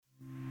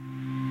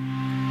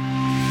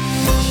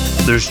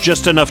There's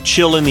just enough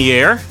chill in the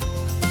air,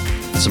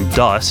 some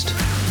dust,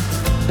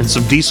 and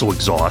some diesel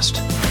exhaust,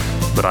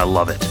 but I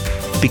love it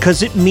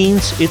because it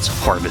means it's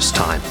harvest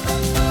time.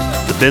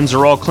 The bins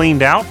are all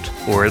cleaned out,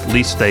 or at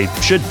least they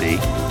should be.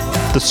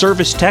 The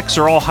service techs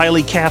are all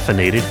highly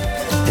caffeinated,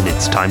 and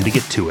it's time to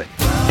get to it.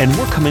 And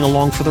we're coming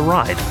along for the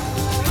ride.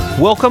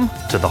 Welcome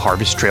to the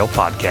Harvest Trail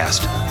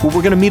Podcast, where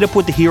we're going to meet up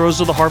with the heroes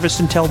of the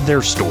harvest and tell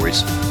their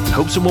stories, in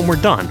hopes that when we're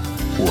done,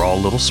 we're all a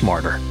little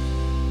smarter.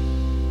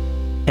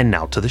 And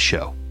now to the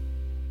show.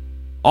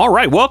 All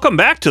right, welcome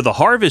back to the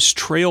Harvest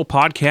Trail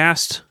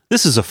Podcast.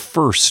 This is a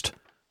first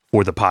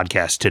for the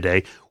podcast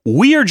today.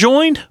 We are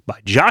joined by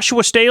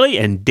Joshua Staley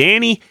and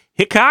Danny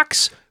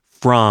Hickox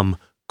from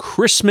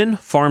Chrisman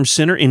Farm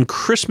Center in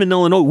Chrisman,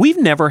 Illinois. We've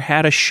never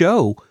had a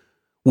show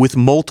with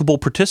multiple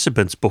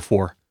participants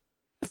before.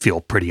 I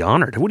feel pretty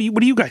honored. What do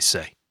you guys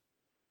say?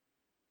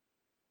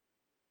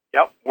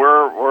 Yep,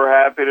 we're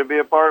happy to be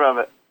a part of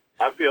it.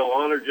 I feel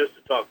honored just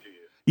to talk to you.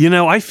 You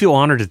know, I feel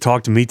honored to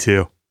talk to me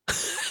too.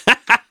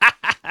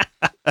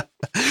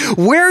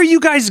 Where are you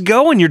guys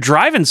going? You're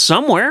driving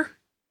somewhere.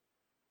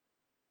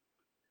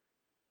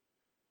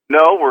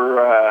 No,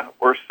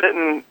 we're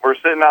sitting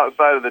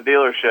outside of the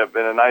dealership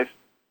in a nice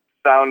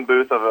sound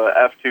booth of a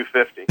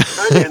F-250.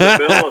 Kind of in the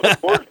middle of a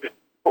cornfield.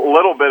 A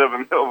little bit of a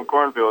middle of a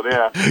cornfield,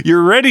 yeah.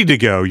 You're ready to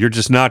go. You're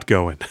just not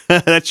going.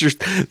 That's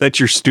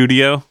your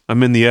studio.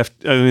 I'm in the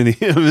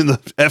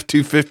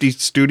F-250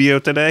 studio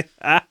today.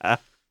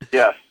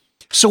 Yes.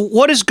 So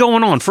what is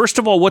going on? First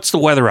of all, what's the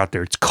weather out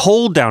there? It's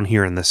cold down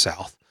here in the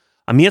South.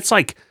 I mean, it's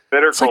like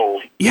bitter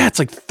cold. It's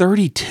like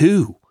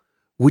 32,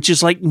 which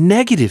is like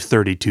negative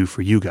 32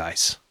 for you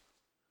guys.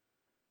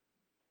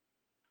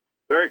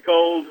 Very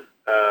cold.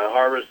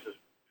 Harvest is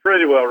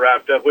pretty well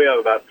wrapped up. We have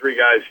about 3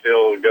 guys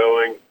still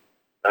going.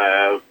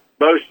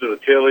 Most of the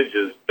tillage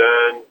is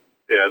done.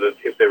 Yeah,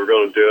 if they were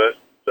going to do it.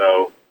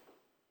 So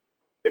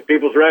if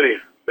people's ready,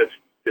 it's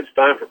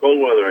time for cold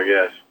weather, I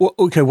guess. Well,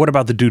 okay. What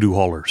about the doo-doo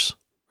haulers?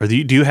 Do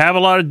you have a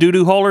lot of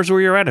doo-doo haulers where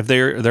you're at? If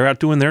they're out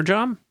doing their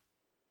job?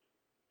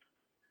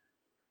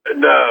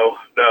 No.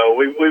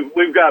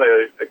 We've got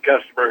a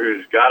customer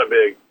who's got a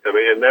big. I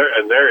mean, and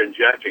they're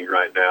injecting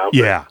right now.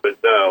 But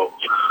no,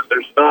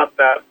 there's not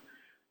that.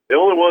 The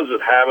only ones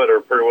that have it are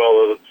pretty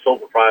well the sole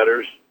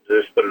proprietors.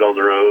 Just put it on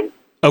their own.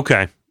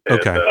 Okay.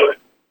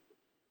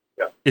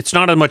 Yeah. It's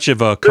not as much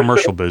of a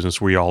commercial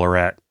business where y'all are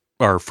at,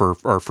 or for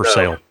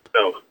sale.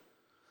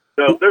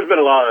 No, there's been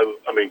a lot of,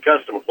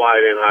 custom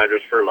fly-in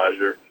hydrants for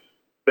leisure.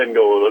 Been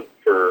going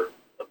for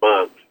a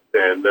month,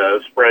 and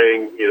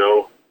spraying,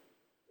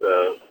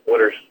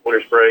 winter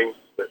spraying.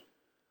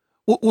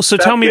 Well, so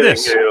tell me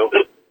this: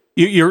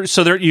 you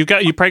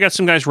probably got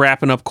some guys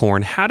wrapping up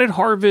corn. How did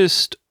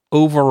harvest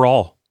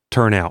overall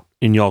turn out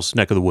in y'all's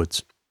neck of the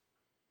woods?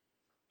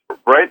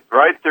 Right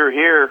through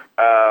here,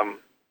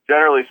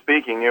 generally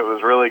speaking, it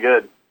was really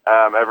good.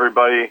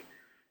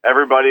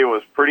 Everybody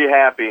was pretty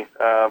happy.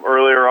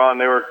 Earlier on,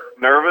 they were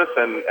nervous,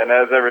 and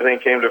as everything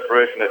came to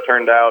fruition, it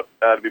turned out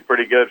to be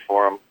pretty good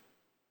for them.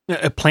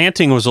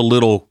 Planting was a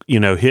little,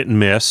 hit and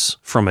miss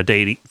from a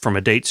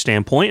date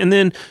standpoint, and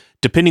then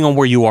depending on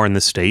where you are in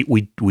the state,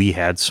 we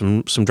had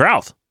some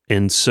drought,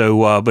 and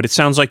so. But it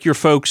sounds like your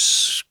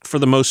folks, for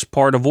the most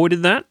part,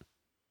 avoided that.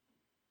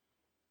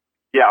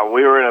 Yeah,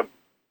 we were in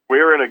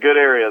a good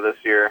area this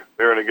year.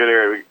 We were in a good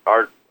area.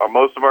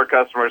 Most of our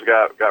customers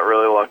got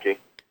really lucky.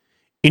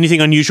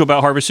 Anything unusual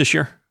about harvest this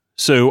year?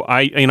 So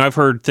I've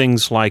heard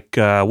things like,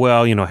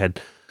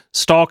 had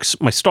stalks.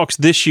 My stalks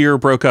this year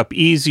broke up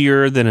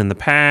easier than in the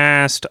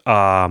past.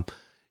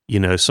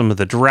 Some of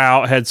the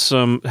drought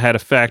had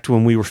effect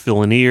when we were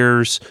filling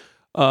ears.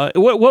 I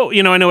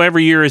know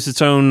every year is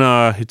its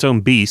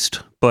own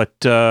beast, but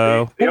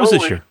what was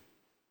this year?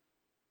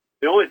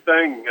 The only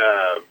thing,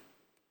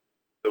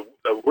 the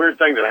weird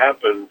thing that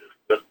happened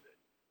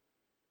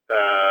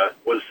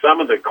was some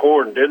of the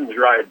corn didn't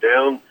dry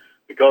down.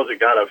 Because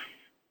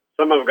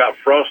some of it got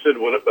frosted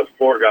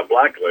before it got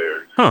black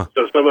layered. Huh.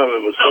 So some of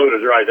it was slow to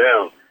dry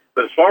down.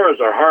 But as far as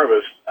our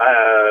harvest,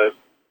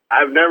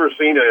 I've never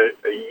seen a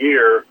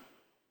year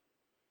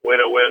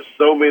when it went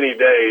so many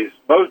days.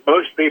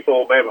 Most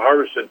people may have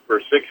harvested for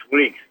 6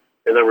 weeks,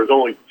 and there was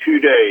only 2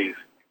 days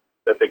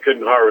that they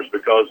couldn't harvest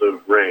because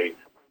of rain.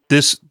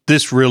 This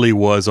really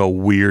was a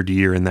weird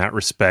year in that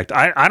respect.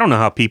 I don't know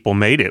how people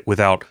made it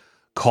without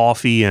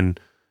coffee and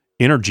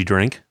energy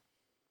drink.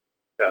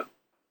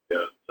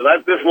 So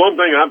that's one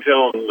thing I'm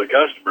telling the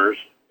customers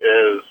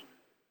is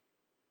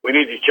we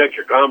need to check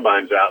your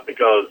combines out,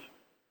 because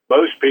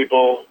most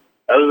people,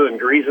 other than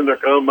greasing their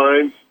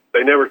combines,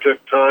 they never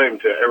took time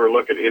to ever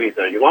look at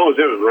anything. As long as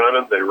it was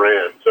running, they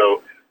ran.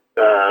 So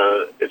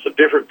it's a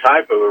different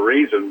type of a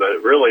reason,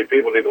 but really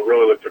people need to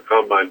really look their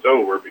combines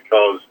over,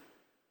 because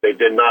they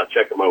did not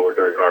check them over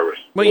during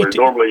harvest. Well,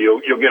 normally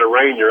you'll get a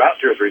rain, you're out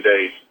 2 or 3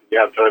 days, you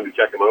have time to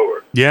check them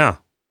over. Yeah,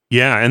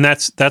 and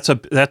that's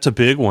a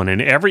big one,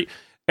 and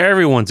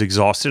everyone's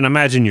exhausted. And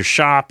imagine your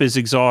shop is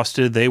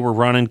exhausted. They were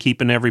running,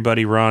 keeping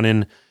everybody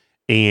running,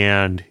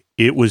 and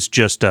it was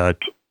just a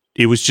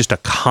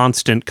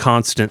constant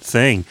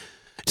thing.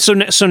 So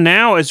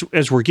now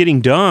as we're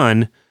getting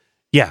done,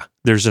 yeah,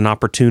 there's an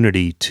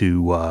opportunity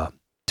to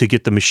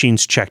get the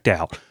machines checked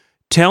out.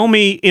 Tell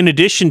me, in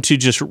addition to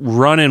just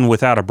running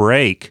without a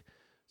break,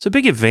 it's a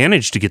big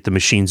advantage to get the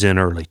machines in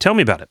early. Tell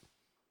me about it.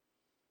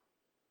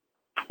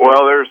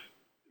 Well, there's,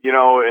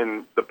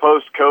 in the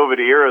post-COVID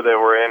era that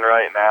we're in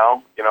right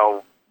now,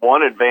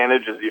 one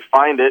advantage is you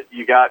find it,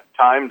 you got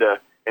time to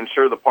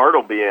ensure the part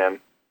will be in.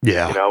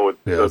 Yeah. With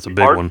that's the a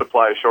big part one.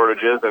 supply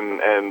shortages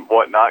and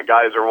whatnot,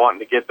 guys are wanting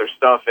to get their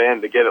stuff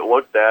in to get it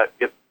looked at,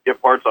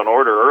 get parts on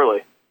order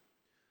early.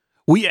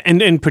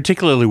 And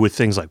particularly with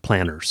things like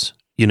planters,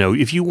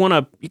 if you want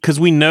to, because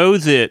we know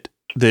that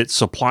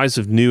supplies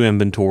of new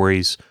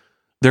inventories,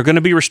 they're going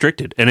to be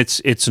restricted, and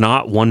it's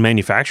not one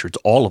manufacturer, it's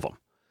all of them.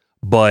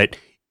 But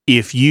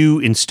if you,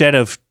 instead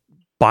of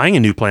buying a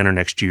new planter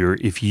next year,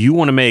 if you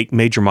want to make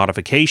major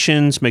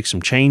modifications, make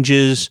some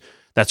changes,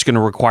 that's going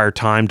to require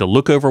time to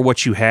look over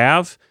what you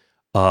have,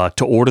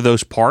 to order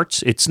those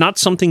parts. It's not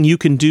something you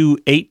can do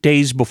 8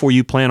 days before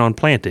you plan on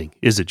planting,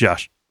 is it,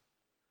 Josh?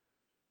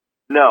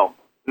 No.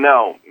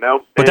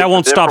 But that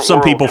won't stop some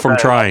people from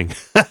trying.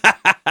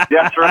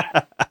 That's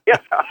right.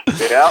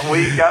 Yeah,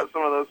 we got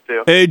some of those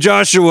too. Hey,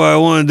 Joshua, I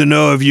wanted to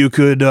know if you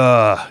could,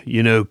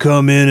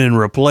 come in and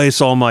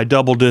replace all my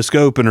double disc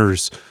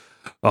openers.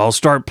 I'll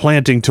start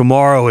planting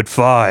tomorrow at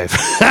 5.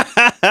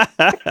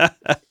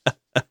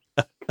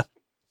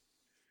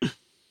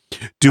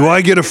 Do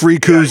I get a free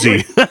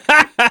koozie?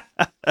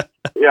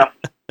 Yeah.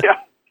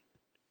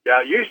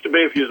 It used to be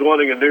if you was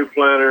wanting a new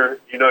planter,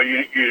 you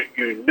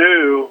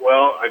knew,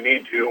 well, I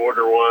need to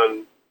order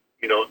one,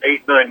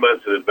 8-9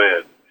 months in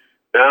advance.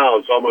 Now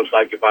it's almost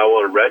like if I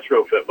want to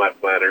retrofit my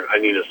planter, I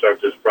need to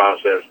start this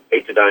process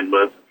 8 to 9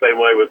 months. Same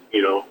way with,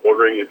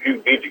 ordering. If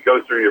you need to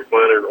go through your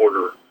planter and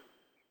order,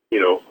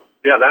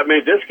 that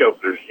many disc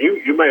openers,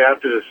 you may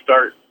have to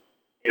start,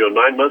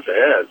 9 months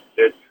ahead.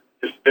 It's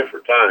just a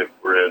different time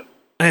we're in.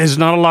 There's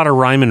not a lot of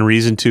rhyme and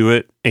reason to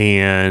it,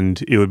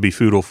 and it would be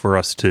futile for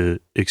us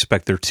to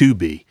expect there to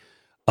be.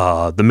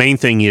 The main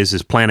thing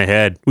is plan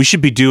ahead. We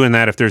should be doing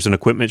that if there's an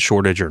equipment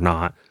shortage or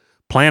not.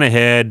 Plan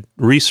ahead,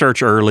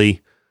 research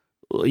early,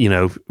 be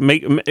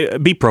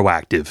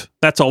proactive.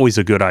 That's always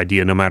a good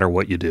idea, no matter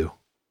what you do.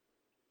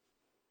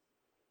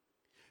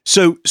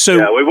 So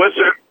yeah, we went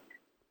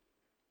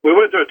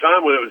through a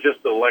time when it was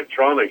just the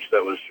electronics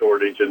that was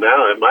shortage, and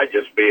now it might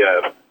just be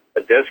a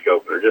disc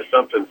opener, just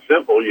something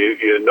simple.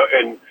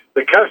 And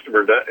the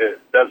customer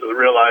doesn't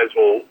realize,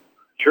 well,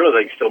 surely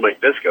they can still make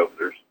disc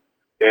openers.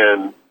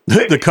 And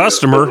the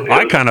customer,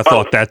 I kind of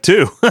thought that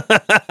too.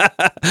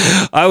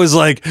 I was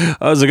like,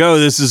 oh,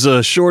 this is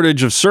a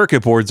shortage of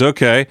circuit boards.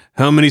 Okay,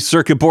 how many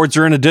circuit boards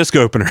are in a disc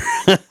opener?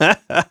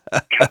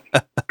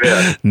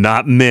 Yeah.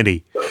 Not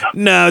many.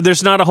 No,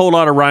 there's not a whole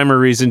lot of rhyme or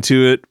reason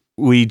to it.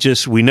 We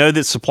know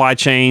that supply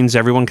chains,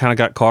 everyone kind of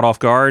got caught off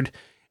guard.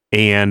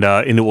 And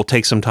it will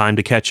take some time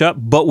to catch up,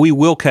 but we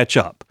will catch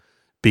up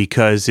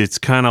because it's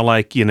kind of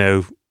like,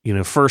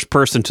 first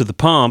person to the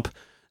pump,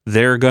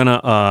 they're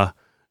gonna,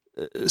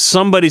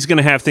 somebody's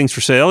gonna have things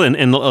for sale.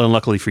 And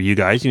luckily for you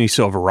guys, you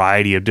still have a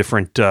variety of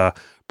different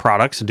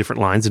products and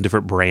different lines and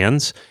different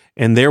brands,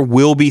 and there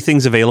will be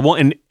things available.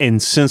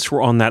 And since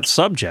we're on that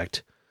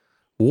subject,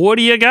 what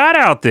do you got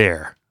out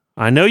there?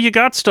 I know you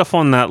got stuff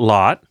on that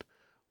lot.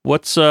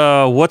 What's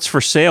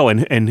for sale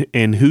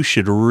and who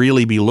should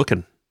really be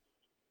looking?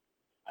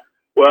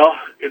 Well,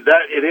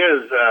 it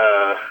is.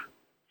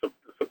 The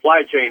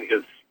supply chain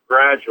is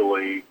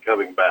gradually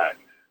coming back,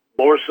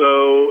 more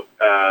so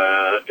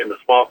in the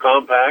small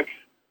compacts,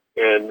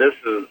 and this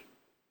is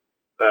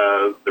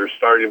there's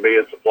starting to be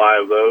a supply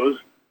of those.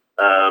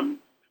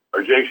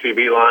 Our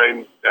JCB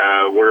line,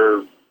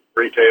 we're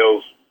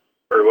retails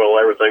pretty well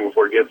everything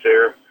before it gets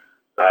here.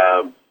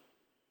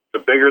 The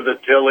bigger the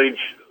tillage,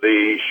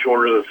 the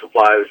shorter the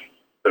supplies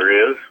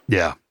there is.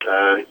 Yeah.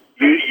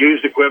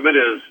 Used equipment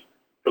is,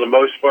 for the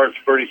most part, it's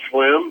pretty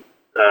slim.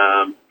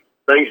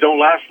 Things don't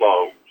last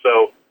long.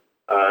 So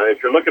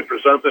if you're looking for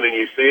something and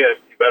you see it,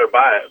 you better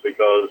buy it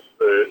because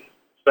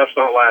stuff's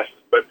not lasting.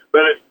 But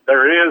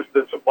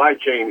the supply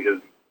chain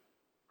is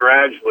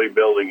gradually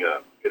building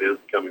up. It is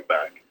coming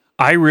back.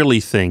 I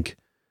really think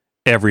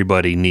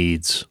everybody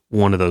needs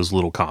one of those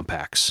little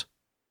compacts.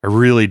 I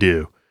really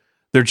do.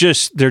 They're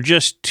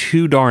just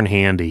too darn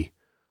handy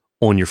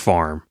on your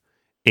farm.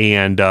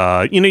 And,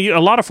 a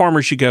lot of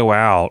farmers, you go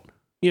out,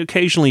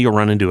 occasionally you'll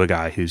run into a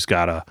guy who's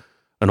got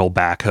an old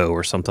backhoe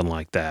or something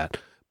like that.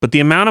 But the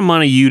amount of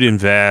money you'd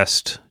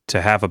invest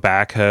to have a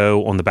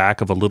backhoe on the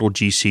back of a little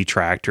GC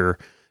tractor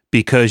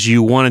because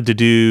you wanted to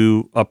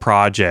do a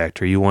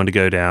project or you wanted to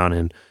go down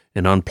and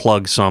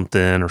unplug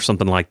something or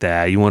something like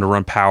that. You want to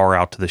run power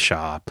out to the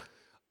shop.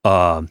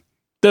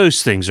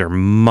 Those things are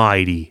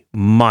mighty,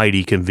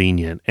 mighty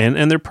convenient,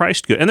 and they're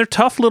priced good, and they're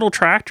tough little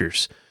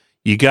tractors.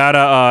 You got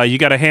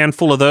a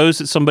handful of those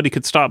that somebody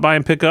could stop by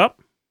and pick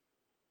up.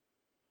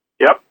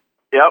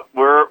 Yep.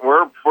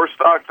 We're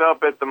stocked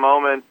up at the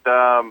moment,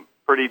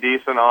 pretty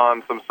decent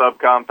on some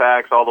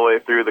subcompacts all the way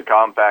through the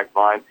compact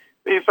line.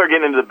 Then you start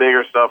getting into the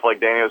bigger stuff, like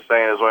Danny was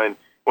saying, is when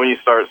when you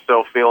start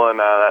still feeling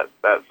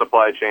that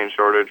supply chain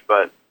shortage.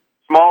 But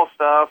small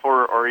stuff,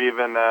 or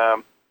even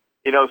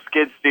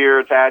skid steer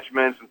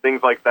attachments and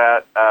things like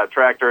that,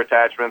 tractor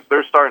attachments,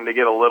 they're starting to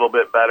get a little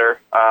bit better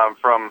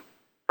from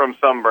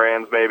some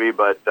brands maybe.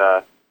 But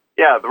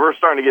we're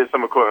starting to get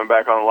some equipment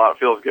back on the lot.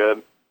 Feels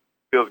good.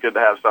 Feels good to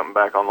have something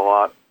back on the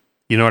lot.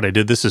 You know what I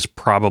did? This is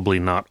probably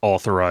not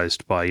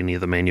authorized by any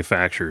of the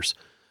manufacturers,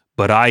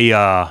 but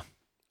I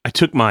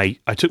took my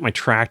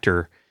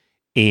tractor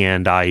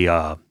and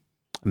I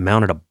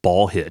mounted a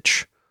ball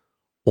hitch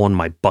on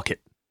my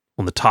bucket,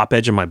 on the top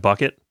edge of my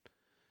bucket,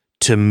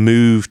 to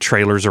move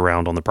trailers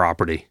around on the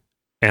property.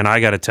 And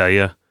I got to tell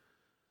you,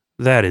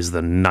 that is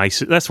the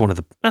nicest. That's one of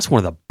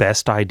the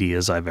best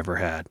ideas I've ever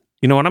had.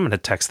 You know what? I'm going to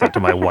text that to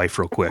my wife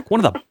real quick.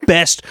 One of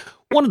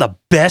the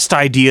best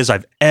ideas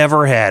I've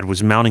ever had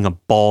was mounting a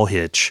ball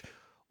hitch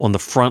on the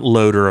front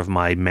loader of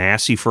my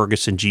Massey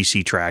Ferguson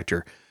GC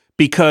tractor,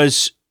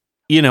 because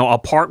I'll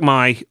park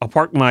my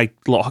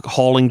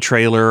hauling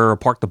trailer, or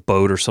park the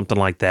boat or something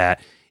like that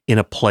in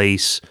a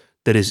place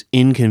that is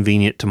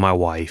inconvenient to my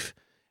wife.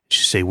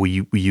 She say, will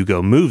you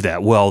go move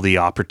that? Well, the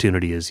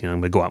opportunity is, I'm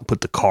going to go out and put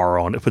the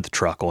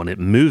truck on it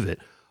and move it.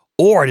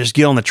 Or just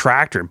get on the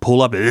tractor and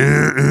pull up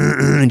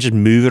and just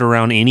move it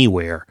around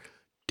anywhere.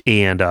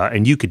 And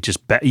you could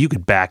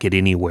back it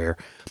anywhere.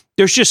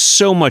 There's just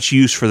so much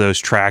use for those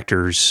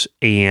tractors.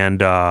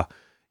 And,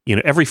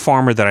 every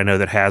farmer that I know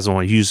that has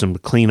one, use them to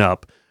clean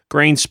up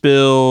grain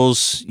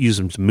spills, use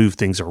them to move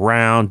things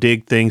around,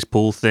 dig things,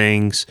 pull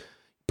things,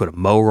 put a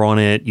mower on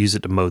it, use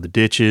it to mow the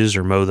ditches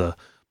or mow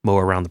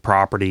around the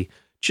property.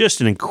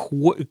 Just an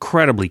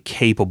incredibly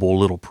capable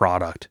little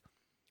product.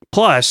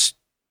 Plus,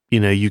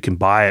 you can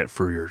buy it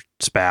for your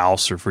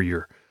spouse or for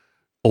your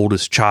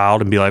oldest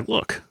child and be like,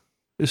 look,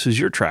 this is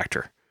your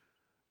tractor.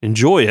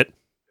 Enjoy it.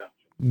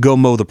 Go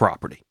mow the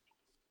property.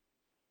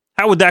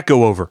 How would that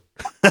go over?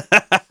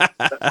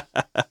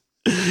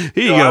 Here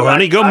you go,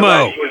 honey. Go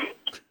mow.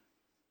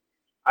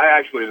 I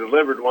actually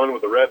delivered one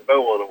with a red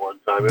bow on it one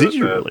time. Did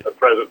you really? A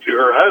present to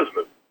her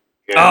husband.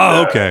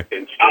 And, okay.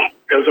 And it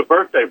was a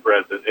birthday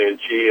present, and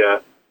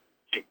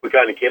we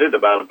kind of kidded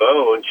about a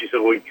bow, and she said,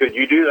 well, could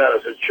you do that? I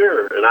said,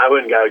 sure. And I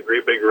went and got a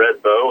great big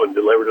red bow and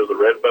delivered her the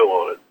red bow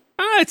on it.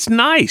 It's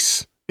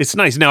nice. It's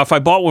nice. Now, if I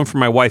bought one for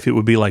my wife, it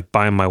would be like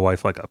buying my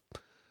wife like a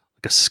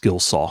skill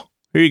saw.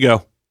 Here you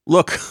go.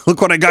 Look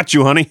what I got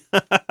you, honey.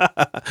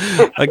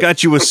 I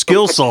got you a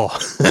skill saw.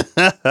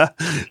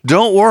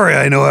 Don't worry,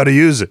 I know how to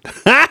use it.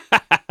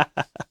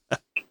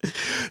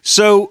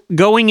 So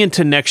going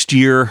into next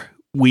year,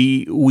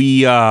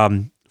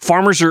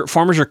 farmers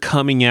are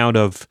coming out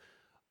of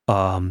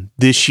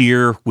this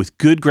year with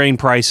good grain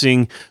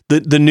pricing.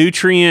 The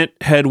nutrient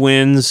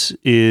headwinds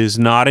is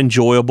not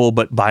enjoyable,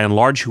 but by and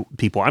large,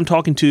 people I'm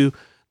talking to,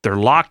 they're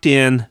locked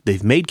in.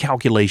 They've made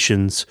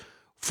calculations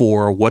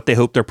for what they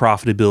hope their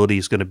profitability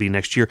is going to be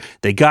next year.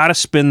 They got to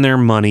spend their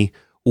money.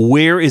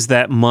 Where is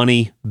that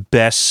money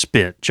best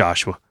spent,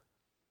 Joshua?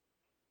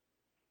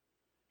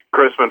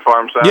 Chrisman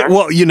Farm Center. Yeah,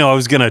 well, I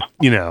was going to,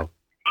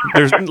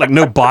 there's like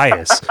no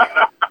bias.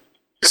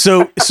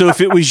 So if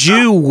it was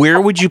you,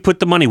 where would you put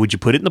the money? Would you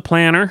put it in the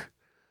planter?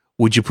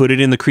 Would you put it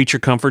in the creature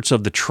comforts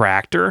of the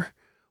tractor?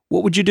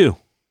 What would you do?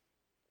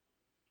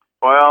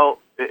 Well,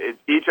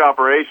 each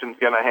operation's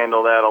going to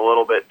handle that a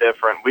little bit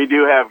different. We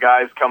do have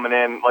guys coming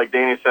in, like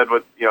Danny said,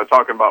 with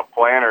talking about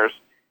planters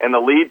and the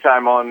lead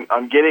time on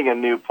getting a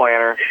new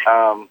planter.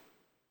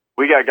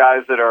 We got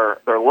guys that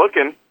they're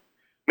looking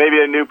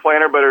maybe a new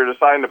planter, but are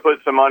deciding to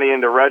put some money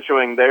into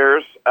retroing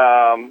theirs,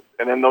 and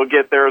then they'll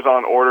get theirs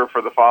on order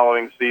for the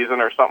following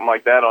season or something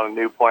like that on a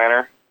new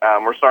planter.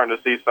 We're starting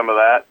to see some of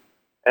that.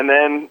 And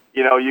then,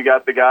 you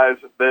got the guys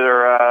that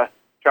are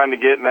trying to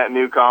get in that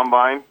new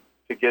combine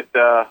to get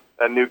a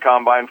new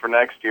combine for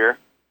next year.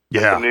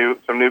 Yeah.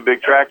 Some new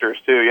big tractors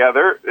too. Yeah,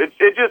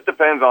 it just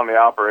depends on the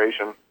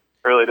operation.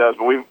 It really does.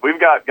 But we've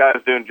got guys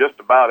doing just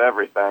about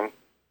everything.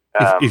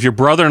 If your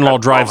brother-in-law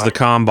drives the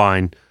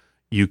combine,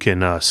 you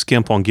can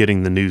skimp on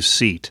getting the new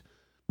seat.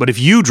 But if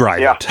you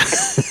drive it,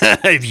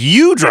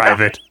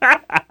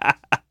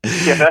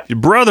 your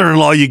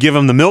brother-in-law, you give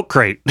him the milk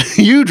crate.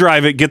 You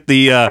drive it, get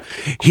the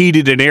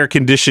heated and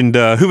air-conditioned.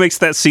 Who makes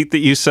that seat that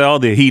you sell?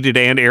 The heated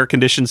and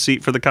air-conditioned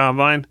seat for the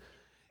combine?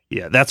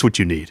 Yeah, that's what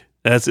you need.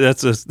 That's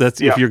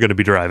if you're going to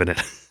be driving it.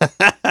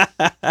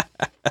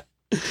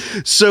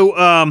 So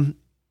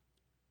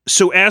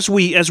as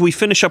we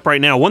finish up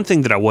right now, one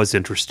thing that I was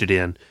interested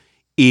in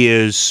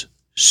is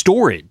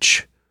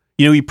storage.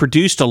 We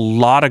produced a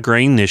lot of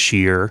grain this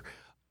year,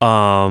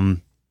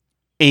 and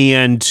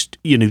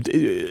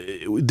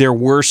there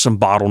were some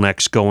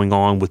bottlenecks going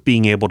on with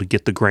being able to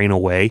get the grain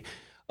away.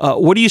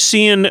 What are you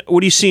seeing?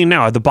 What are you seeing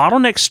now? Have the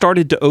bottlenecks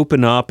started to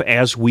open up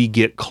as we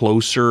get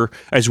closer,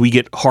 as we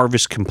get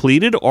harvest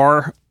completed,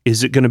 or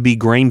is it going to be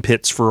grain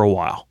pits for a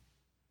while?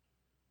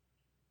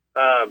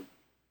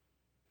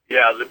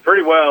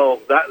 Pretty well.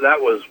 That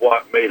was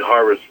what made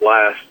harvest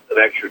last an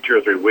extra 2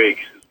 or 3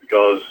 weeks, is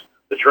because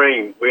the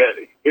train we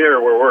had here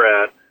where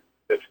we're at,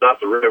 it's not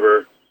the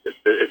river,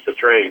 it's the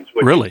trains,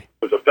 which really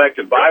was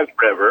affected by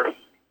the river.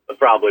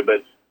 probably.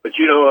 But a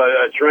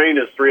train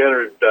is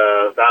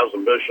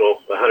 300,000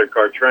 bushel, a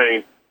 100-car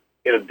train.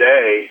 In a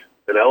day,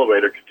 an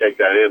elevator could take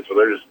that in, so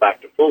they're just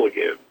back to full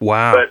again.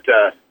 Wow. But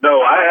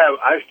no,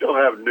 I still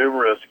have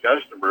numerous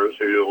customers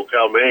who will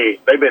tell me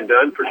they've been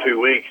done for 2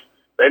 weeks.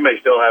 They may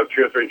still have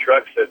 2 or 3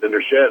 trucks sitting in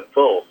their shed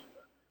full,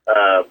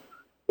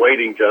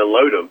 waiting to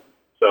unload them.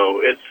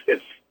 So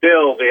it's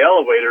still, the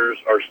elevators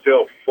are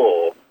still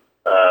full,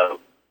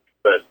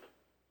 but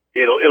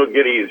it'll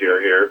get easier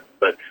here.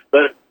 But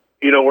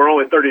we're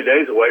only 30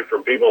 days away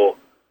from people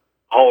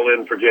hauling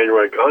in for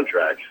January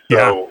contracts.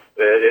 So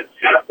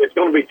it's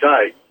going to be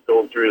tight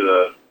going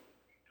through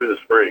the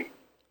spring.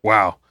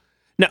 Wow.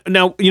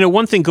 Now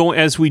one thing going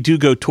as we do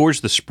go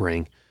towards the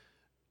spring,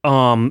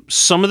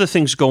 some of the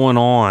things going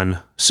on.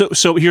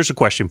 So here's a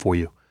question for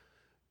you: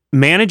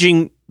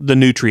 managing the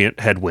nutrient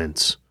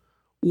headwinds.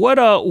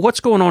 What's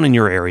going on in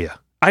your area?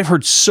 I've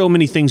heard so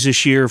many things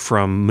this year,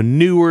 from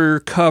manure,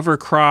 cover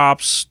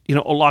crops,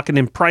 locking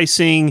in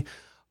pricing,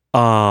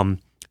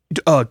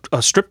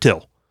 strip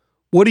till.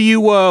 What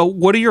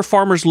are your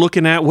farmers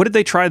looking at? What did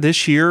they try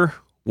this year?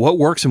 What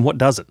works and what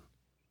doesn't?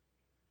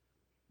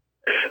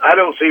 I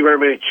don't see very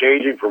many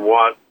changing from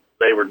what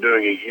they were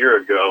doing a year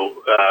ago.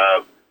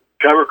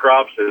 Cover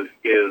crops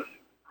is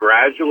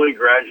gradually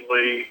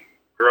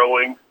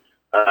growing.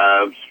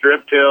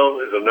 Strip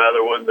till is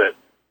another one that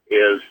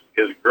is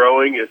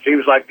growing. It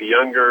seems like the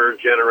younger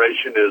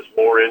generation is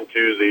more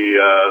into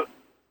the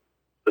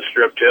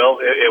strip till.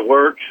 It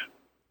works.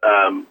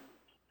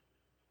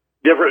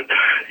 Different,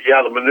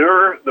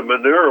 the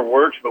manure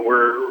works, but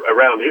we're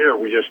around here.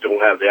 We just don't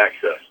have the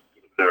access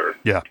to the manure.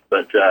 Yeah.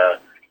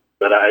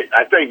 But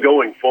I think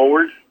going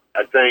forward,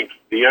 I think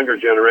the younger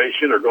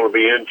generation are going to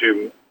be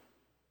into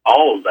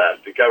all of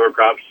that, the cover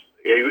crops,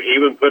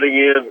 even putting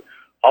in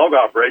hog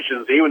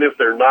operations. Even if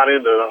they're not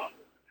into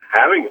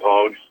having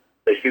hogs,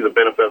 they see the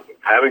benefit of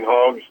having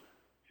hogs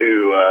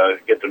to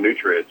get the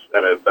nutrients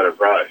at a better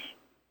price.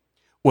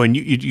 When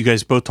you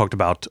guys both talked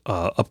about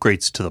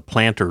upgrades to the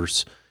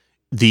planters,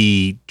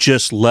 the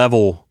just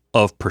level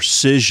of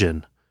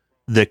precision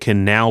that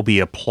can now be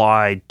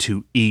applied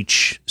to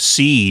each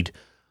seed,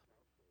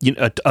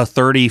 a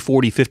 $30,000,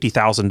 $40,000,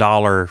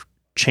 $50,000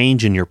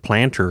 change in your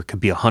planter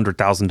could be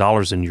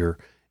 $100,000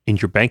 in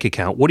your bank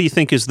account. What do you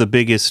think is the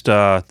biggest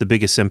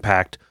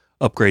impact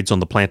upgrades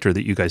on the planter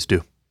that you guys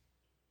do?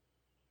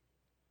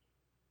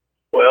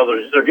 Well,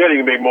 they're getting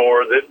to be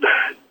more.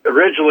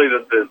 Originally,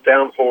 the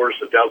downforce,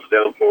 the Delta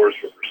downforce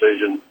for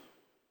precision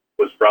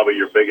was probably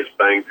your biggest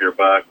bang for your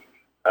buck.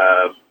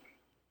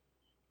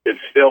 It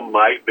still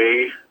might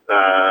be,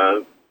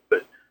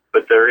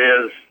 but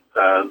there is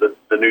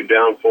the new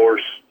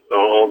downforce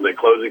on the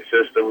closing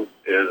system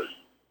is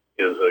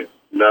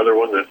another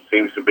one that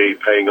seems to be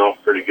paying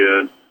off pretty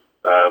good.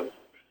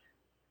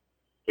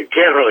 You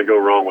can't really go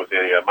wrong with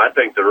any of them. I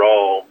think they're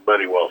all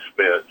money well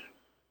spent.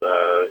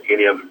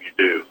 Any of them you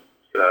do.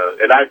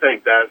 And I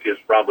think that is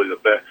probably the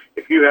best.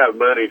 If you have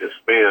money to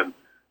spend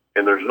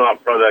and there's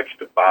not products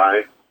to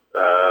buy,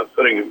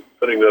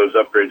 putting those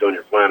upgrades on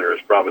your planter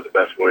is probably the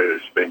best way to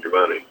spend your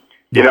money.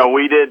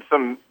 We did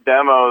some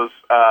demos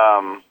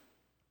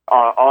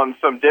on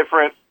some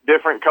different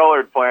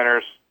colored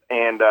planters,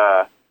 and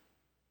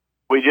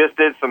we just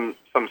did some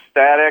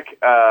static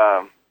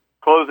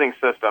closing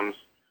systems,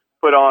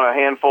 put on a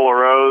handful of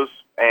rows,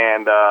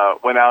 and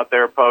went out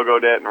there,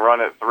 pogoed it, and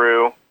run it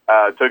through,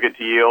 took it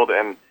to yield,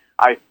 and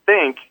I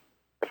think,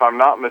 if I'm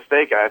not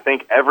mistaken, I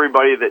think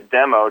everybody that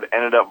demoed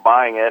ended up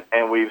buying it,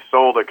 and we've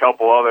sold a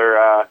couple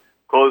other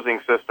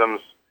closing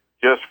systems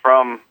just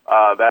from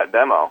that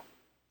demo.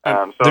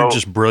 So they're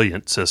just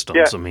brilliant systems.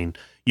 Yeah, I mean,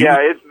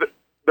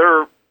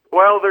 there's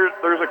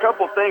a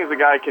couple things a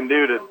guy can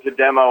do to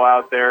demo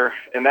out there,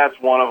 and that's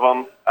one of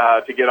them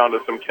to get onto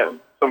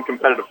some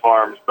competitive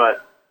farms.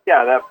 But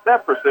yeah,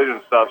 that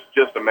precision stuff's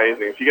just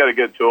amazing. If you got a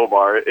good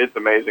toolbar, it's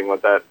amazing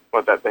what that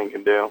thing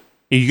can do.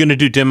 Are you going to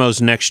do demos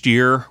next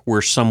year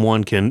where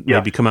someone can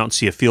maybe come out and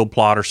see a field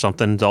plot or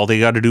something? All they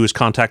got to do is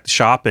contact the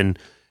shop, and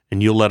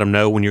you'll let them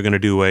know when you're going to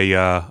do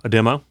a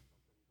demo?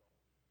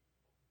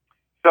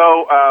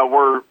 So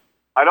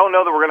I don't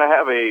know that we're going to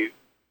have a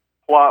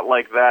plot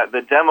like that.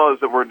 The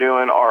demos that we're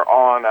doing are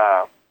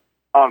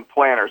on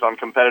planters, on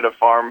competitive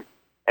farm,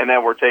 and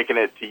then we're taking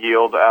it to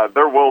yield.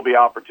 There will be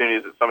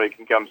opportunities that somebody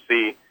can come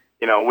see.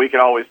 We can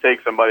always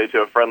take somebody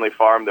to a friendly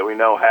farm that we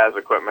know has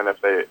equipment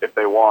if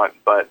they want,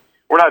 but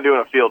we're not doing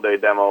a field day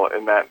demo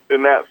in that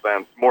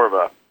sense. More of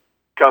a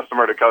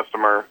customer to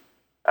customer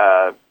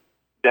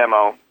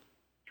demo.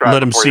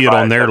 Let them see it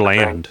on their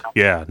land.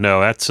 Yeah, no,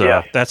 that's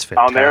fantastic.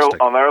 On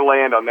their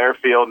land, on their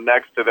field,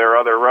 next to their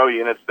other row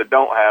units that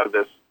don't have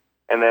this,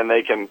 and then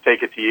they can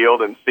take it to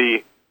yield and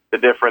see the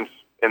difference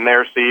in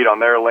their seed on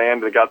their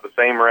land. They got the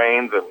same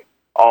rains and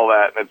all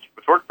that, and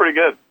it's worked pretty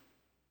good.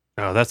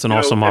 Oh, that's an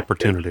awesome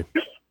opportunity.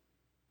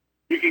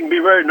 You can be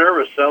very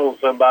nervous selling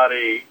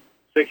somebody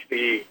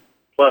 $60,000+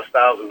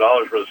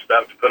 worth of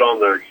stuff to put on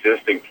their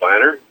existing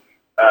planter.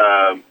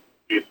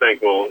 You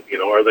think, well,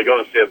 are they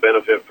going to see a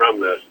benefit from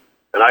this?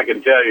 And I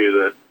can tell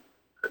you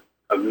that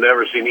I've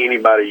never seen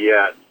anybody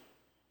yet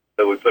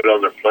that we put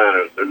on their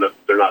planters,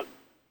 they're not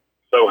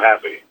so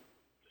happy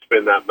to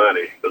spend that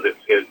money because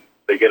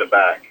they get it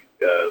back.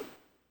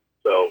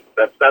 So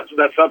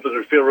that's something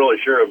to feel really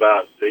sure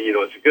about.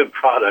 It's a good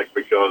product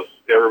because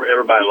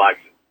everybody likes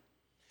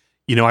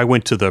it. I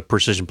went to the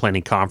Precision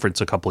Planting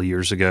Conference a couple of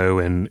years ago,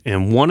 and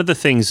one of the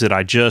things that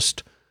I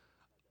just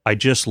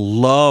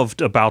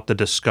loved about the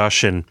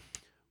discussion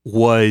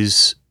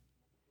was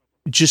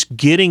just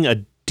getting a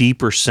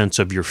deeper sense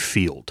of your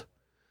field,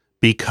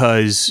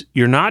 because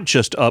you're not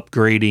just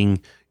upgrading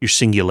your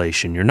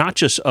singulation, you're not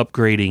just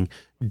upgrading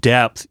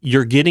depth,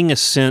 you're getting a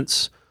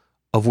sense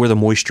of where the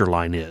moisture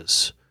line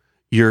is.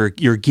 You're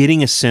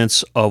getting a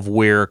sense of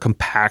where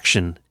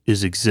compaction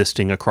is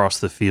existing across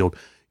the field.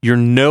 You're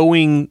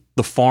knowing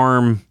the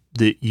farm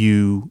that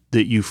you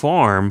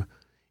farm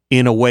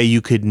in a way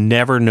you could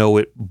never know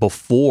it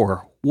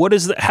before.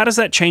 How does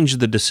that change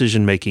the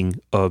decision making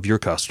of your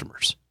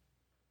customers?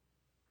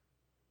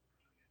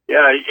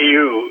 Yeah,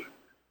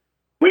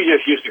 we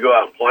just used to go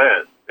out and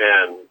plant,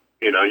 and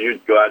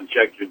you'd go out and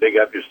dig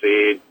up your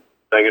seed,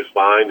 thing is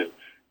fine, and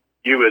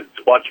you would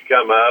watch it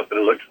come up, and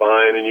it looks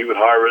fine, and you would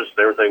harvest,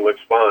 and everything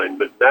looks fine.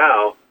 But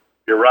now,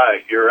 you're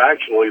right, you're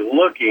actually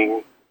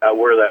looking at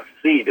where that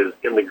seed is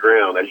in the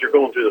ground. As you're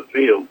going through the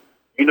field,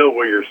 you know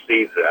where your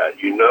seed's at.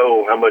 You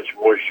know how much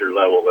moisture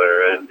level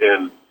there, and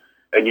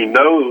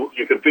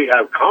you can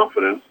have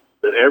confidence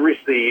that every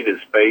seed is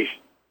spaced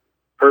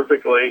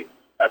perfectly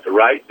at the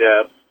right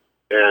depth.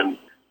 And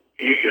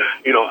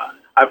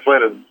I've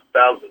planted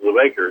thousands of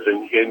acres,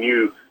 and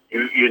you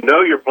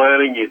you're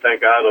planting. You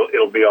think,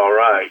 it'll be all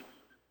right,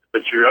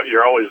 but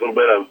you're always a little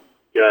bit of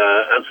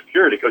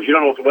insecurity because you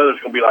don't know what the weather's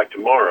going to be like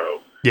tomorrow.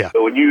 Yeah.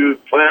 But when you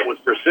plant with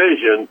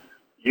precision,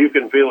 you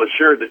can feel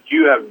assured that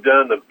you have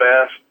done the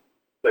best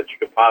that you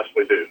could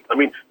possibly do. I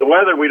mean, the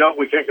weather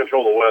we can't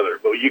control the weather,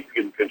 but you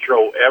can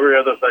control every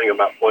other thing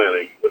about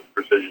planting with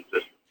precision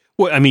systems.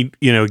 Well, I mean,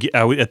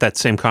 at that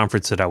same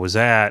conference that I was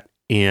at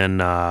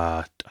in,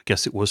 I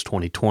guess it was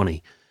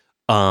 2020,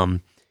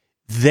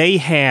 they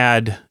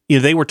had,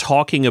 they were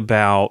talking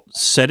about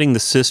setting the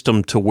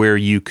system to where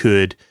you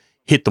could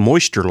hit the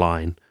moisture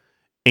line.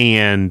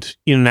 And,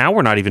 now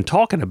we're not even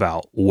talking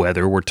about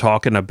weather. We're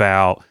talking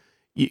about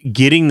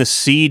getting the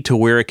seed to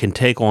where it can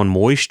take on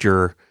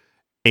moisture.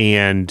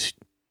 And,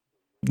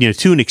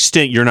 to an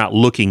extent, you're not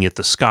looking at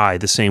the sky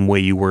the same way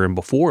you were in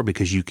before,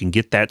 because you can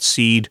get that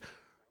seed.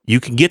 You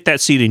can get that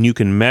seed and you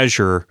can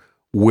measure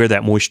where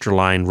that moisture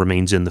line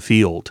remains in the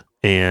field,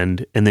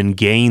 and then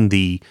gain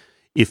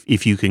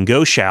if you can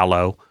go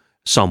shallow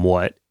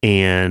somewhat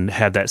and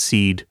have that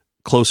seed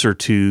closer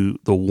to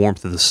the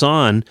warmth of the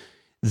sun,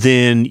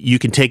 then you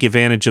can take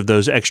advantage of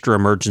those extra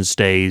emergence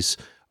days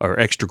or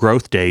extra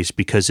growth days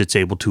because it's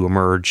able to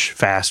emerge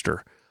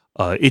faster.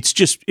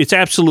 It's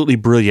absolutely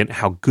brilliant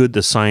how good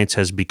the science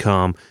has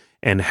become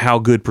and how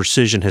good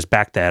Precision has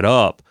backed that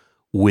up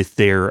with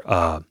their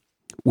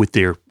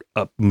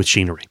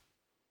machinery.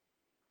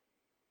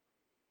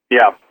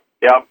 Yeah,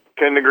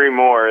 couldn't agree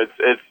more.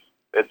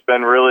 It's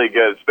been really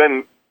good. It's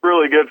been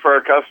really good for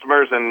our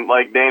customers, and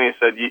like Danny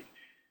said,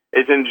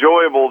 it's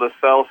enjoyable to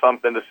sell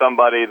something to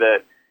somebody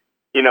that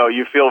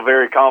you feel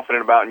very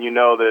confident about, and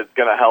that it's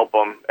going to help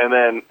them, and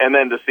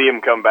then to see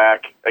them come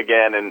back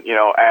again and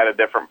add a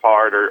different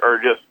part or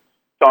just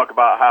talk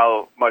about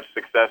how much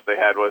success they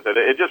had with it.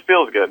 It just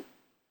feels good.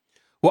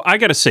 Well, I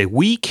got to say,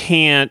 we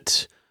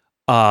can't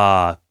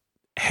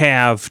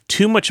have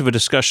too much of a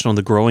discussion on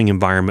the growing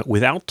environment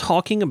without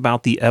talking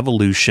about the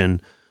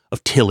evolution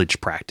of tillage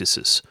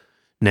practices.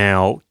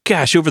 Now,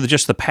 gosh, over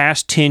just the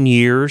past 10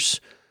 years,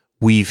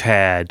 we've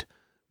had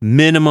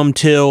minimum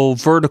till,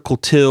 vertical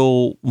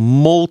till,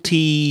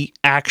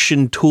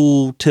 multi-action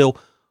tool till.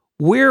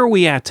 Where are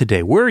we at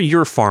today? Where are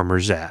your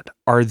farmers at?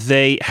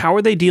 How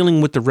are they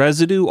dealing with the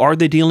residue? Are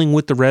they dealing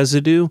with the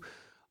residue?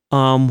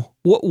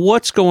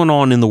 What's going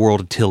on in the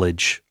world of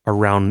tillage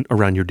around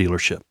your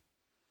dealership?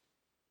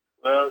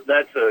 Well,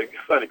 that's a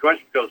funny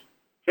question because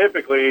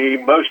typically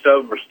most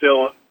of them are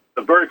still,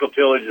 the vertical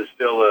tillage is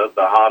still the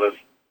hottest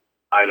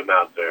item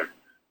out there.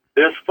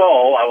 This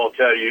fall, I will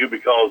tell you,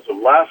 because the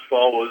last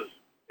fall was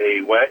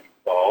a wet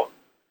fall,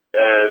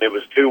 and it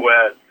was too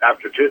wet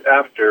after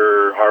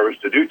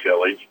harvest to do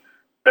tillage.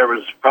 There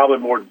was probably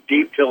more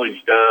deep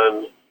tillage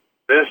done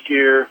this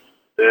year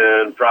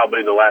than probably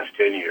in the last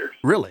 10 years.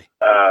 Really?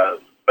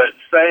 But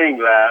saying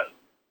that,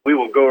 we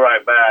will go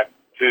right back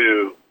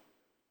to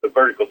the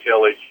vertical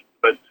tillage.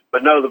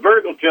 But no, the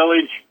vertical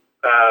tillage,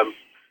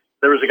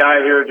 there was a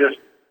guy here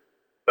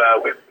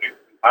we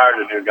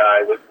hired a new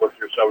guy that worked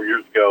here several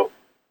years ago,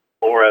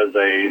 more as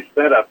a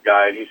setup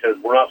guy, and he says,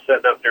 we're not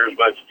setting up there as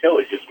much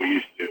tillage as we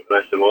used to. And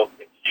I said, well,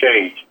 it's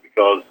changed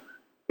because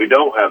we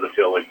don't have the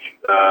tillage.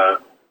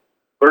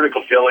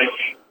 Vertical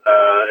tillage,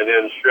 and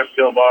then strip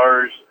till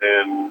bars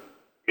and,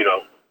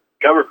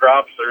 cover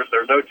crops,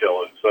 there's no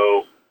tilling.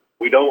 So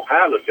we don't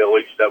have the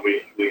tillage that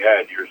we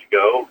had years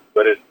ago,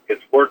 but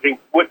it's working.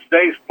 With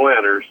today's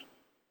planters,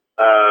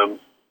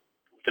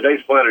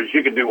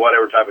 you can do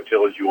whatever type of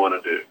tillage you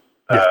want to do.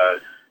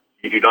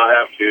 You do not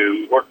have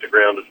to work the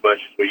ground as much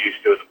as we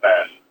used to in the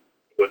past.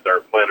 with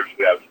our planters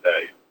we have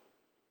today.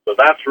 So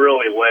that's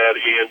really led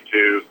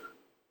into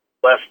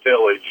less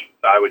tillage,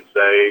 I would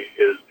say,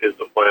 is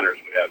the planters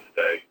we have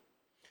today.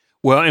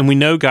 Well, and we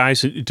know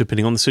guys,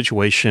 depending on the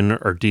situation,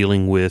 are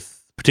dealing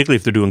with, particularly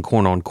if they're doing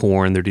corn on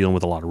corn, they're dealing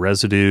with a lot of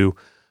residue.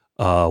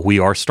 We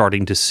are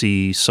starting to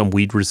see some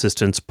weed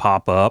resistance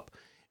pop up.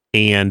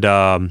 And,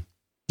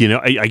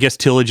 I guess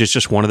tillage is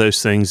just one of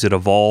those things that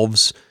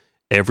evolves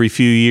every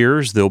few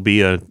years. There'll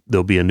be a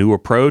new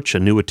approach, a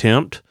new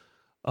attempt,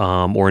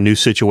 or a new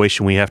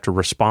situation we have to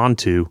respond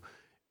to.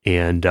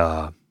 And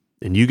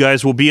you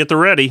guys will be at the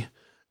ready,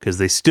 because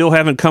they still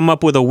haven't come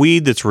up with a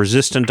weed that's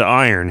resistant to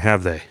iron,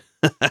 have they?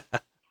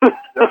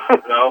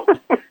 No,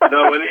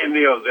 and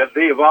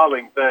the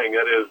evolving thing,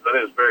 that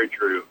is very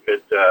true.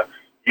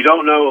 You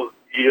don't know,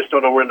 you just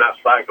don't know when that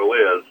cycle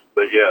is,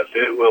 but yes,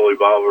 it will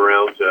evolve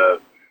around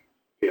to,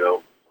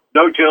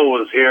 no-till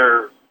was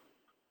here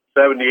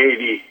 70,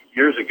 80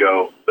 years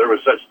ago. There was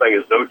such thing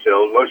as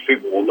no-till. Most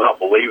people will not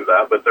believe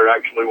that, but there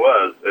actually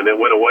was, and it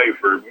went away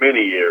for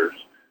many years,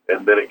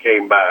 and then it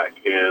came back,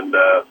 and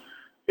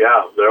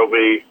there'll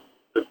be,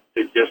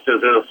 it just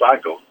is in a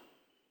cycle.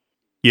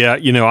 Yeah,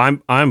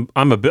 I'm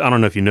a bit, I don't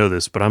know if you know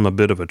this, but I'm a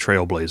bit of a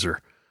trailblazer,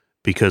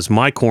 because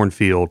my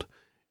cornfield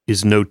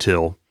is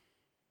no-till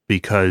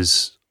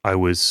because I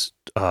was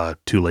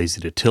too lazy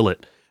to till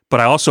it. But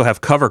I also have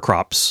cover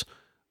crops,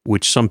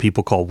 which some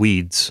people call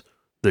weeds,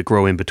 that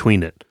grow in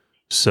between it.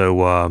 So,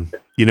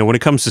 when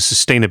it comes to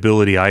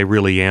sustainability, I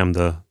really am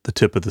the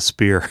tip of the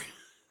spear.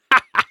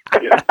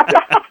 Yeah,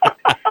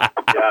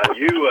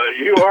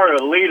 you are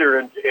a leader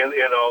in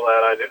all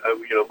that.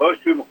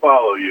 Most people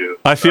follow you.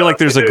 I feel like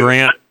there's a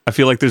grant. I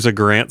feel like there's a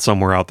grant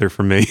somewhere out there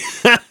for me.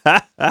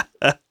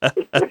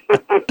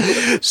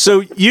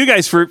 So you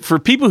guys, for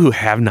people who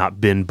have not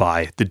been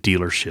by the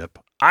dealership,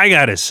 I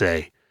gotta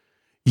say,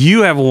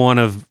 you have one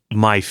of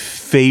my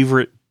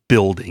favorite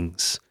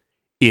buildings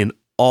in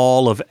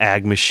all of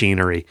ag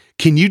machinery.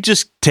 Can you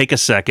just take a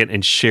second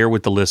and share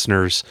with the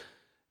listeners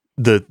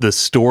the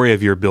story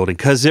of your building?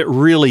 Because it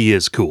really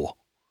is cool.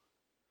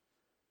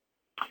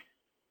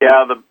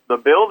 Yeah, the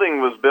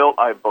building was built,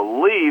 I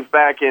believe,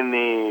 back in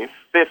the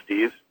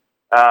 50s.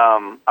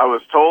 I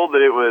was told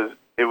that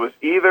it was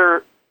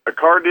either a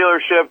car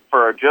dealership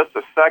for just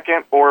a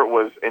second, or it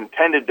was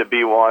intended to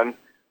be one.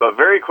 But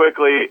very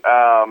quickly,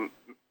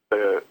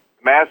 the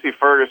Massey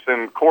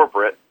Ferguson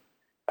corporate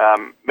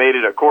made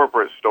it a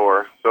corporate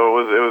store. So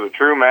it was a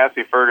true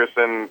Massey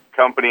Ferguson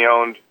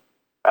company-owned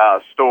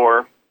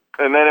store.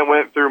 And then it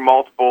went through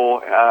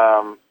multiple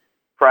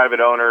private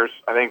owners.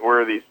 I think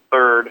we're the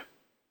third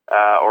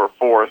or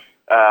fourth.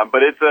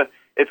 But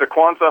it's a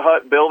Quonset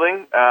hut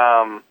building.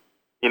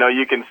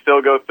 You can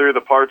still go through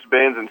the parts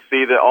bins and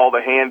see all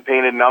the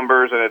hand-painted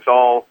numbers, and it's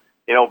all,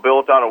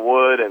 built out of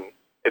wood, and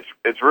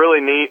it's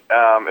really neat.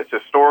 It's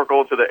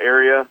historical to the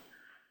area.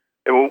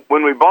 And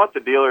when we bought the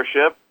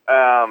dealership,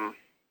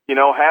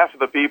 half of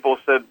the people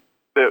said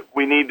that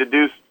we need to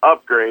do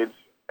upgrades,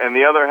 and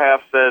the other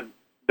half said,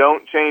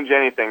 don't change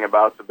anything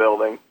about the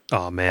building.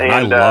 Oh man,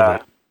 I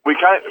love it. We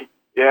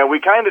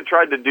kind of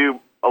tried to do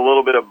a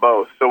little bit of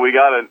both. So we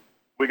got a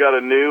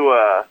new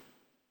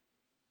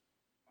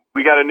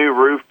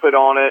roof put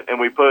on it, and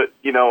we put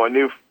a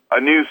new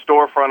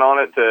storefront on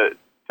it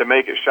to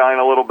make it shine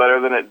a little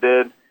better than it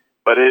did.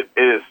 But it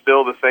is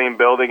still the same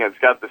building. It's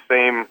got the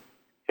same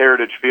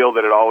heritage feel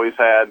that it always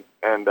had,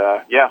 and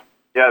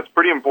it's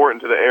pretty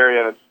important to the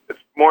area, and it's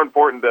more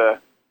important to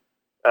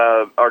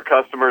our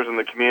customers and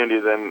the community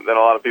than a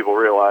lot of people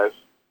realize.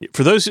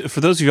 For those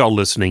of y'all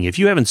listening, if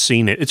you haven't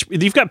seen it,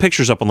 you've got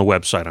pictures up on the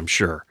website, I'm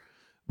sure.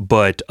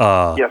 But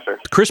yes, sir.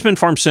 Chrisman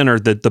Farm Center,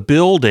 the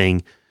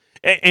building,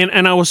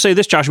 and I will say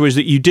this, Joshua, is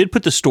that you did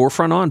put the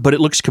storefront on, but it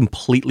looks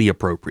completely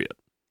appropriate.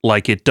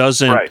 Like it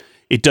doesn't. Right.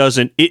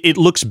 It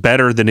looks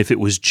better than if it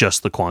was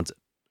just the Quonset.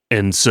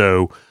 And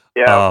so,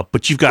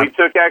 but you've got. We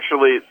took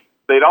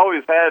they'd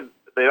always had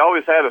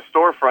a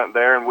storefront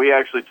there, and we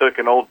actually took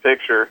an old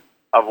picture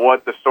of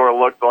what the store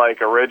looked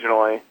like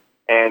originally,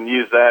 and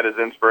used that as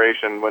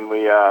inspiration when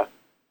we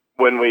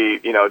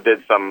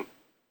did some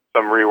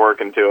rework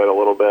into it a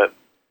little bit.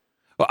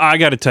 Well, I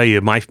got to tell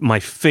you, my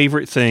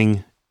favorite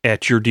thing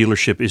at your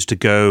dealership is to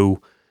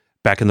go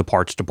back in the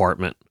parts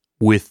department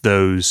with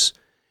those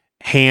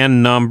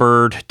hand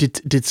numbered.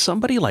 Did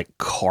somebody like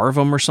carve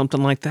them or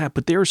something like that?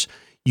 But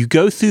you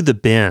go through the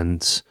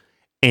bins,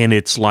 and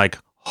it's like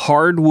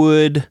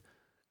hardwood,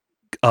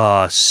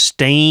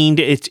 stained.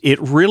 It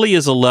really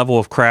is a level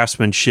of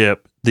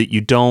craftsmanship that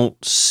you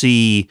don't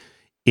see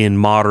in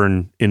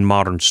modern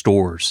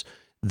stores.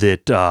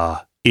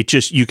 That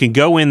you can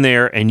go in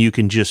there and you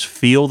can just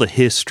feel the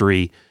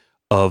history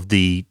of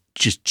the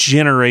just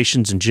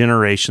generations and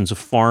generations of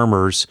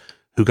farmers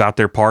who got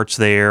their parts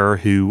there,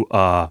 who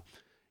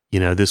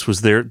this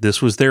was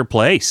their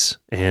place,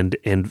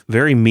 and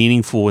very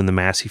meaningful in the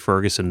Massey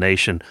Ferguson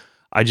nation.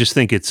 I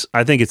think it's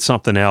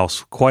something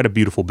else. Quite a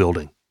beautiful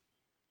building.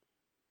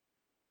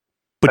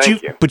 But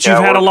you've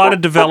had a lot of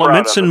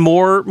developments and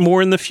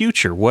more in the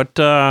future. What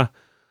are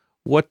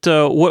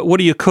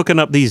you cooking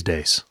up these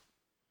days?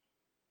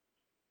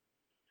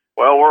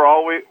 Well, we're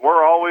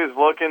always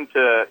looking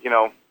to,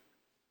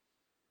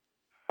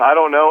 I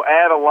don't know,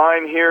 add a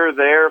line here or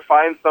there,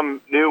 find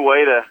some new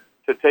way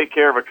to take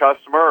care of a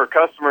customer, or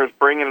customers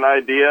bring in an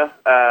idea.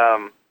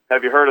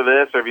 Have you heard of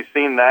this, or have you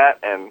seen that?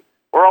 And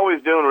we're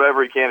always doing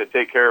whatever we can to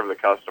take care of the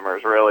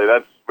customers, really.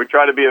 We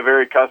try to be a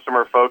very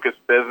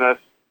customer-focused business,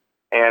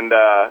 and,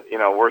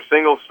 we're a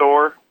single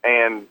store,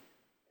 and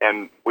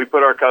we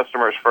put our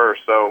customers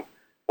first. So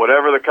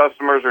whatever the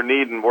customers are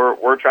needing,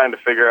 we're trying to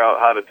figure out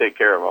how to take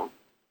care of them.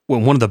 Well,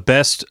 one of the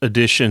best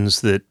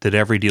additions that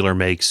every dealer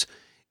makes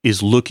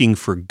is looking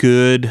for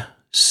good,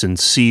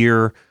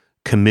 sincere,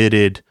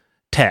 committed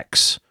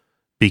techs,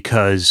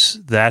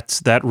 because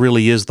that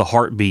really is the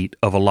heartbeat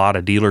of a lot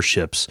of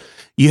dealerships.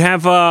 You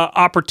have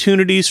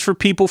opportunities for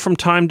people from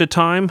time to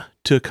time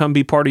to come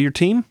be part of your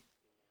team?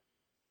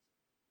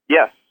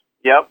 Yes.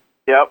 Yep.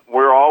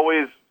 We're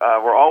always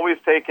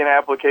taking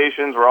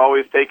applications. We're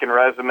always taking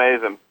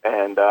resumes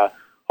and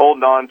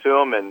holding on to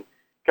them. And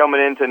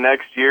coming into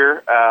next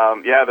year,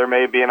 there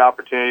may be an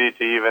opportunity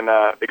to even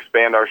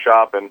expand our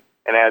shop and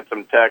add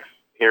some techs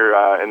here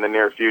in the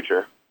near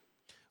future.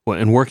 Well,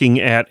 and working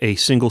at a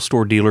single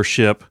store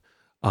dealership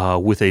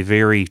with a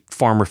very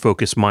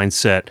farmer-focused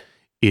mindset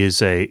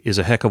is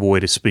a heck of a way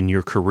to spin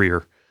your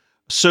career.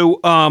 So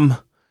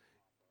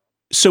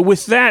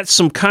with that,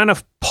 some kind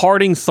of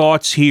parting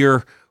thoughts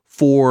here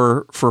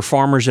for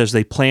farmers as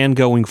they plan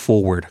going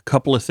forward. A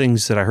couple of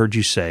things that I heard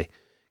you say.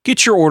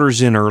 Get your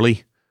orders in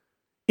early.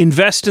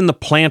 Invest in the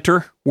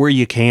planter where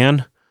you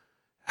can.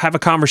 Have a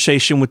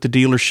conversation with the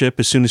dealership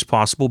as soon as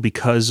possible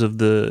because of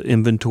the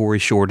inventory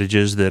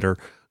shortages that are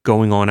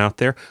going on out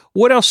there.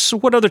 What else?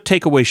 What other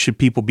takeaways should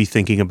people be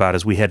thinking about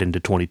as we head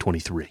into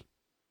 2023?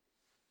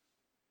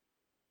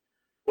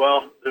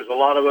 Well, there's a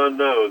lot of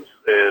unknowns,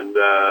 and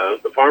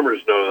the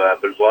farmers know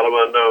that. There's a lot of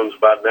unknowns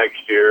about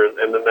next year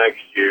and the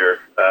next year.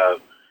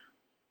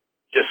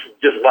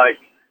 Just like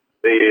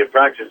the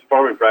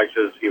farming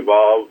practices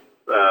evolve,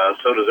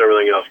 so does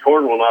everything else.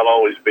 Corn will not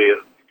always be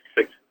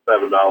at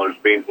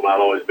 $6-7. Beans will not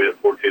always be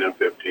at $14 and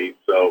 $15.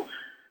 So,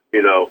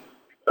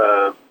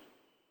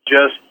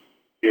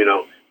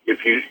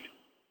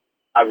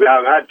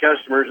 I've had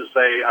customers that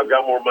say, I've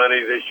got more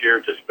money this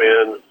year to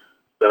spend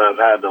than I've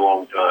had in a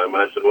long time.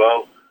 I said,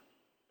 well,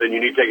 then you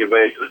need to take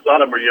advantage of this. A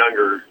lot of them are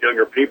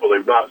younger people.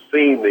 They've not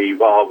seen the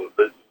evolve of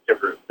the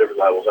different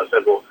levels. I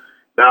said, well,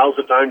 now's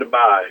the time to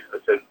buy. I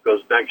said,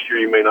 because next year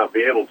you may not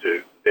be able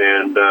to.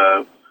 And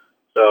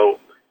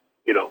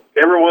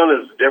everyone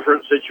is a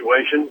different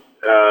situation.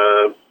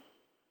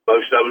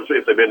 Most of them,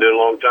 if they've been doing it a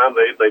long time,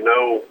 they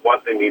know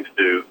what they need to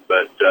do.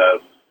 But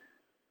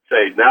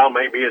say now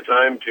may be a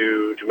time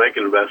to make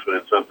an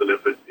investment in something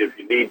if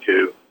you need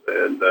to.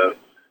 And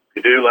if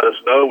you do, let us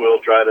know. We'll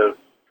try to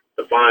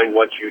find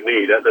what you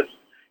need.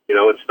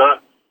 It's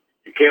not,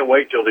 you can't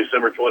wait till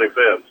December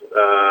 25th.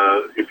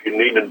 If you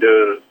need to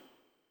do a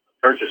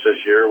purchase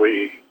this year,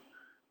 we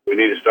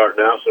need to start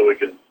now so we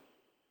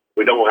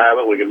don't have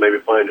it, we can maybe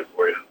find it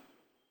for you.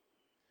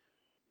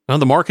 Now,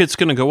 the market's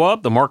going to go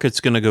up, the market's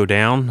going to go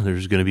down.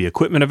 There's going to be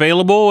equipment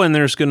available, and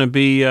there's going to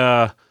be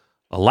a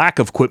lack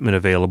of equipment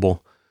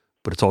available.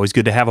 But it's always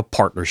good to have a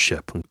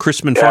partnership.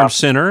 Chrisman Farm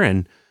Center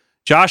and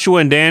Joshua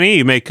and Danny,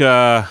 you make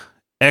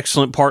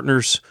excellent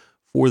partners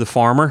for the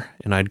farmer,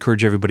 and I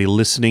encourage everybody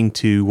listening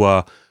to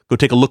go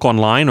take a look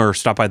online or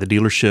stop by the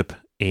dealership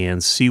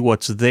and see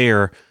what's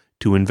there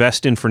to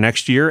invest in for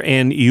next year.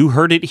 And you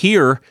heard it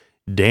here,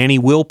 Danny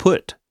will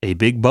put a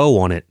big bow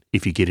on it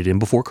if you get it in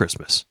before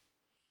Christmas.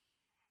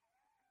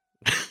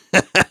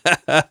 That's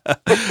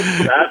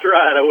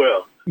right, I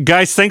will.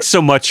 Guys, thanks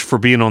so much for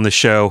being on the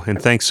show,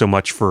 and thanks so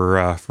much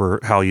for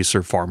how you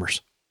serve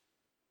farmers.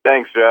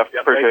 Thanks, Jeff.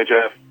 Appreciate you.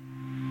 Jeff.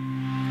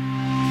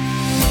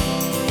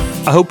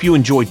 I hope you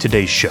enjoyed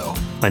today's show.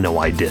 I know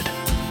I did.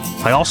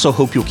 I also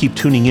hope you'll keep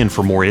tuning in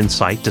for more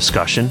insight,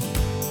 discussion,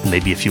 and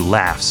maybe a few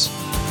laughs.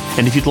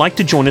 And if you'd like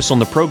to join us on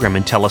the program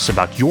and tell us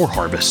about your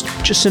harvest,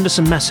 just send us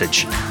a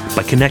message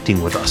by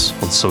connecting with us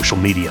on social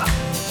media.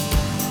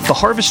 The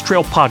Harvest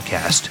Trail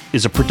Podcast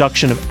is a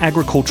production of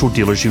Agricultural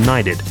Dealers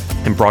United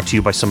and brought to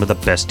you by some of the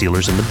best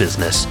dealers in the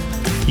business.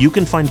 You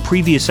can find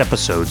previous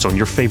episodes on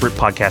your favorite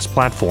podcast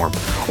platform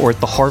or at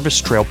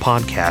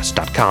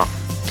theharvesttrailpodcast.com.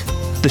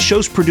 The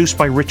show's produced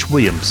by Rich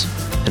Williams,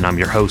 and I'm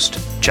your host,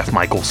 Jeff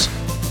Michaels.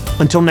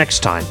 Until next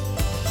time,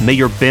 may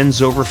your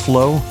bins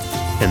overflow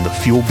and the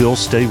fuel bill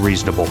stay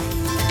reasonable.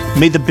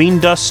 May the bean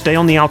dust stay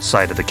on the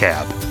outside of the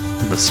cab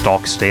and the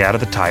stalks stay out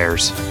of the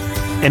tires.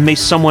 And may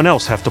someone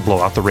else have to blow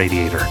out the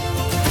radiator.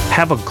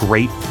 Have a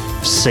great,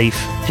 safe,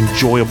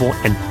 enjoyable,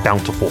 and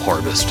bountiful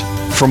harvest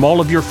from all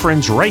of your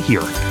friends right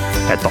here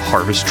at the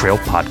Harvest Trail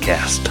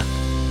Podcast.